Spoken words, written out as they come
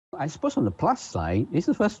I suppose on the plus side, it's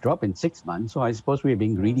the first drop in 6 months, so I suppose we're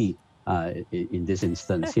being greedy in this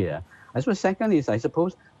instance here. I suppose second is, I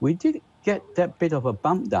suppose we did get that bit of a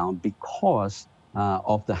bump down because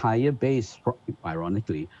of the higher base,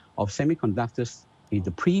 ironically, of semiconductors in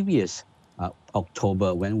the previous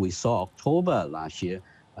October, when we saw October last year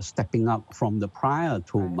stepping up from the prior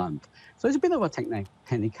 2 months. So it's a bit of a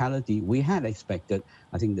technicality. We had expected,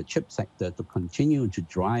 I think, the chip sector to continue to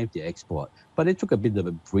drive the export, but it took a bit of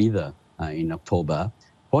a breather in October.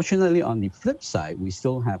 Fortunately, on the flip side, we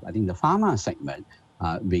still have, I think, the pharma segment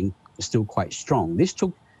being still quite strong. This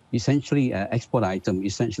took essentially export item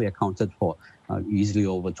essentially accounted for easily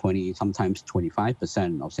over 20, sometimes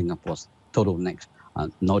 25% of Singapore's total next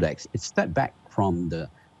NODX. It stepped back from the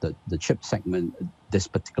chip segment this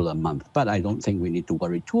particular month, but I don't think we need to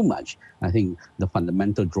worry too much. I think the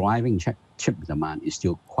fundamental driving chip demand is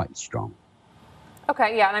still quite strong.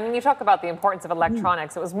 Okay, yeah, and I mean, you talk about the importance of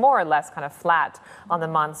electronics. It was more or less kind of flat on the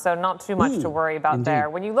month, so not too much to worry about indeed. there.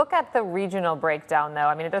 When you look at the regional breakdown, though,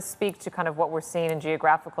 I mean, it does speak to kind of what we're seeing in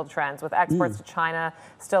geographical trends, with exports to China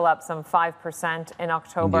still up some 5% in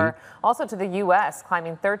October. Indeed. Also to the U.S.,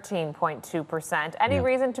 climbing 13.2%. Any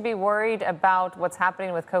reason to be worried about what's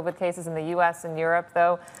happening with COVID cases in the U.S. and Europe,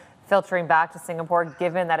 though, filtering back to Singapore,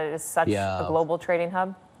 given that it is such a global trading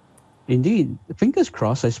hub? Indeed, fingers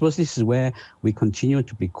crossed. I suppose this is where we continue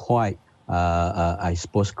to be quite, I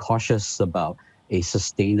suppose, cautious about a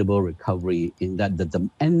sustainable recovery, in that the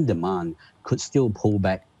end demand could still pull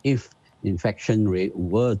back if infection rate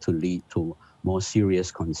were to lead to more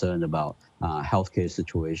serious concern about healthcare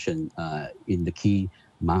situation in the key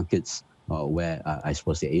markets where I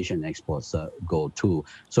suppose the Asian exports go to.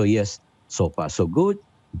 So yes, so far so good.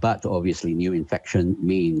 But obviously, new infection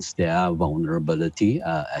means there are vulnerability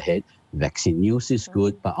ahead. Vaccine news is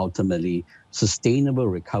good, but ultimately, sustainable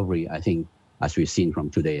recovery, I think, as we've seen from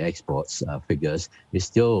today's exports figures, is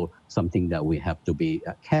still something that we have to be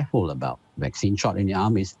careful about. Vaccine shot in the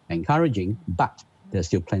arm is encouraging, but there's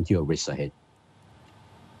still plenty of risks ahead.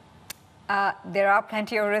 There are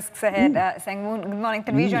plenty of risks ahead. Seng Moon, good morning.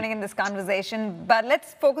 Tanvi joining in this conversation. But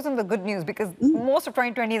let's focus on the good news, because most of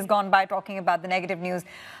 2020 has gone by talking about the negative news.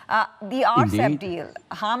 The RCEP deal,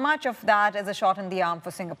 how much of that is a shot in the arm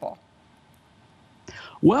for Singapore?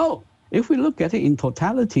 Well, if we look at it in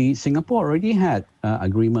totality, Singapore already had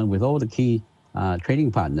agreement with all the key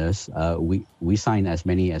trading partners. We sign as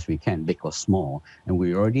many as we can, big or small, and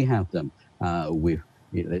we already have them with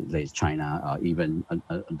China, even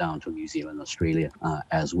down to New Zealand, Australia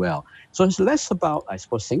as well. So it's less about, I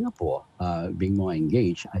suppose, Singapore being more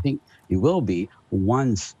engaged. I think it will be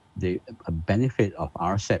once the benefit of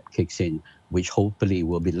RCEP kicks in, which hopefully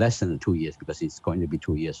will be less than 2 years, because it's going to be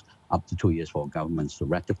 2 years, up to 2 years for governments to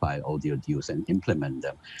ratify all their deals and implement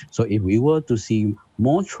them. So if we were to see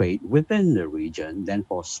more trade within the region, then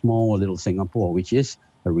for small little Singapore, which is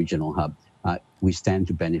a regional hub, we stand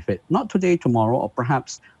to benefit, not today, tomorrow, or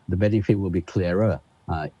perhaps the benefit will be clearer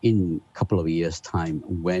in a couple of years' time,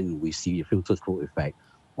 when we see a filter through effect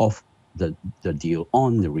of the deal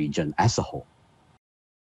on the region as a whole.